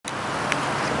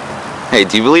Hey,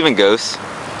 do you believe in ghosts?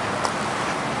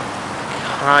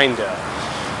 Kinda.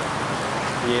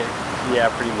 Yeah,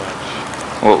 pretty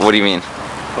much. What do you mean?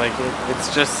 Like,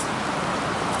 it's just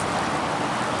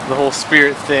the whole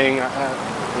spirit thing.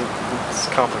 It's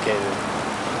complicated.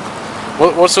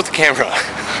 What's with the camera?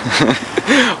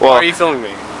 Well, Why are you filming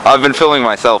me? I've been filming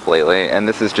myself lately, and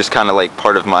this is just kind of like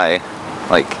part of my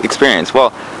experience.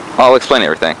 Well, I'll explain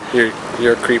everything.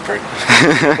 You're a creeper.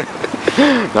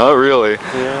 Not really.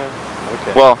 Yeah.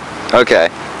 Okay. Well, okay.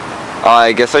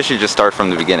 I guess I should just start from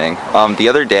the beginning. The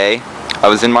other day, I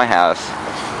was in my house,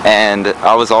 and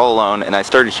I was all alone, and I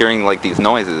started hearing like these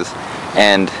noises,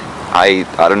 and I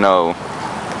don't know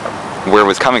where it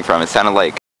was coming from. It sounded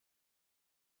like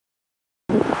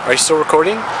Are you still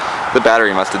recording? the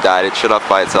battery must have died. It shut off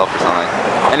by itself or something.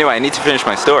 Anyway, I need to finish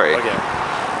my story. Okay.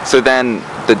 So then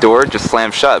the door just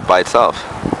slammed shut by itself.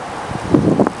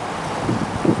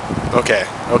 Okay.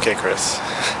 Okay, Chris.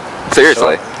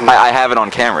 Seriously. So, I have it on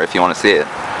camera if you want to see it.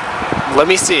 let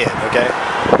me see it, okay?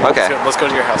 Okay. Let's go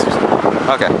to your house or something.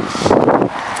 Okay.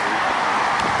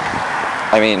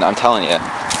 I mean, I'm telling you.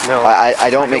 No. I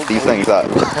don't make these things up.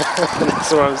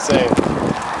 That's what I'm saying.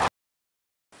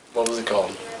 What was it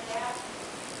called?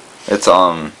 It's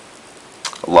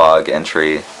log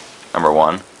entry number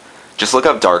 1. Just look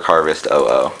up Dark Harvest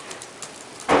 00.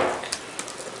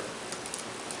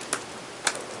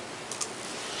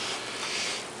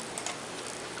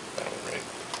 That one, right?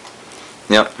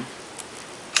 Yep.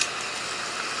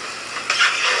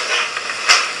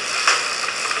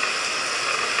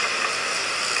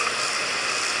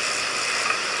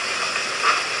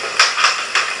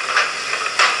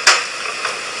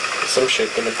 Is some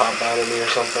shit gonna pop out of me or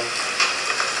something?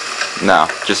 No,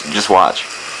 just watch.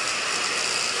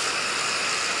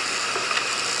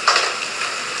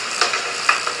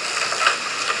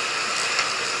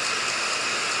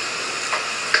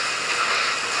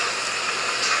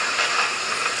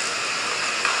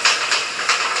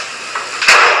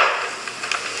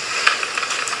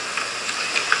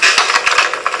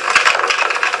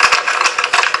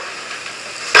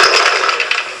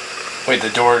 Wait, the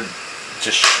door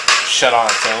just shut on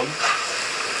its own?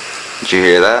 Did you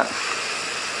hear that?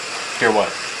 Hear what?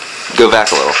 Go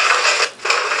back a little.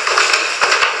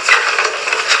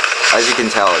 As you can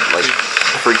tell, it like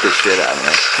freaked the shit out of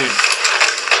me. Dude,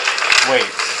 wait.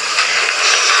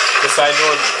 The side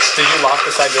door, did you lock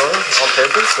the side door on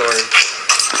purpose, or?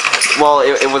 Well,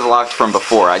 it was locked from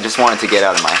before. I just wanted to get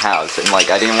out of my house, and like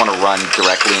I didn't want to run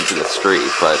directly into the street,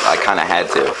 but I kind of had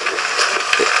to.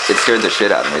 It scared the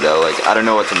shit out of me though. Like I don't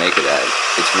know what to make of that.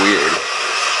 It's weird.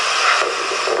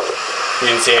 You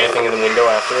didn't see anything in the window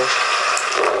after?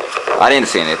 I didn't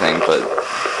see anything, but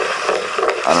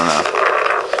I don't know.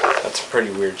 That's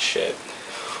pretty weird shit.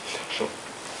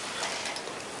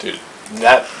 Dude,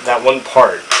 that one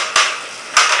part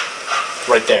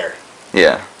right there.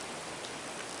 Yeah.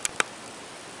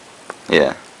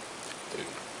 Yeah. Dude,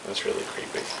 that's really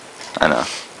creepy. I know.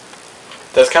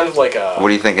 That's kind of like a... What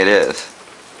do you think it is?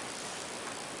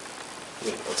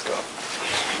 Let's go.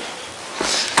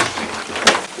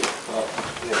 Well,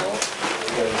 you know,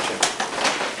 we gotta check.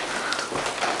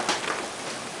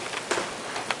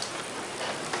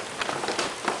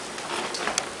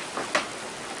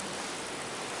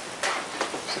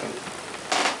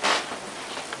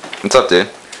 What's up, dude?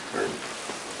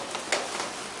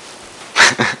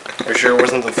 Are you sure it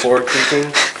wasn't the floor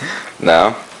creaking?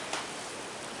 No.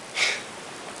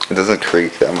 It doesn't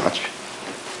creak that much.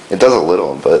 It does a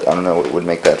little, but I don't know what would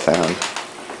make that sound.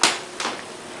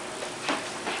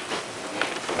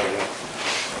 I don't know.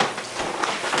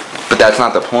 But that's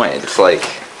not the point. It's like,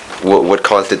 what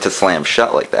caused it to slam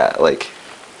shut like that? Like,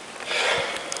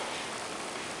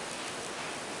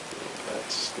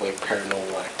 That's like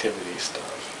paranormal activity stuff.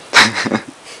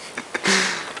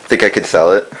 think I could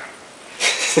sell it?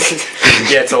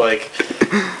 Yeah, to like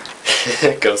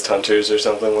ghost hunters or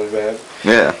something like that.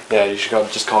 Yeah. Yeah, you should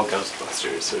just call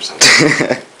Ghostbusters or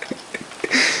something.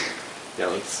 Yeah,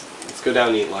 let's go down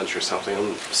and eat lunch or something.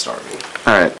 I'm starving.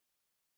 Alright.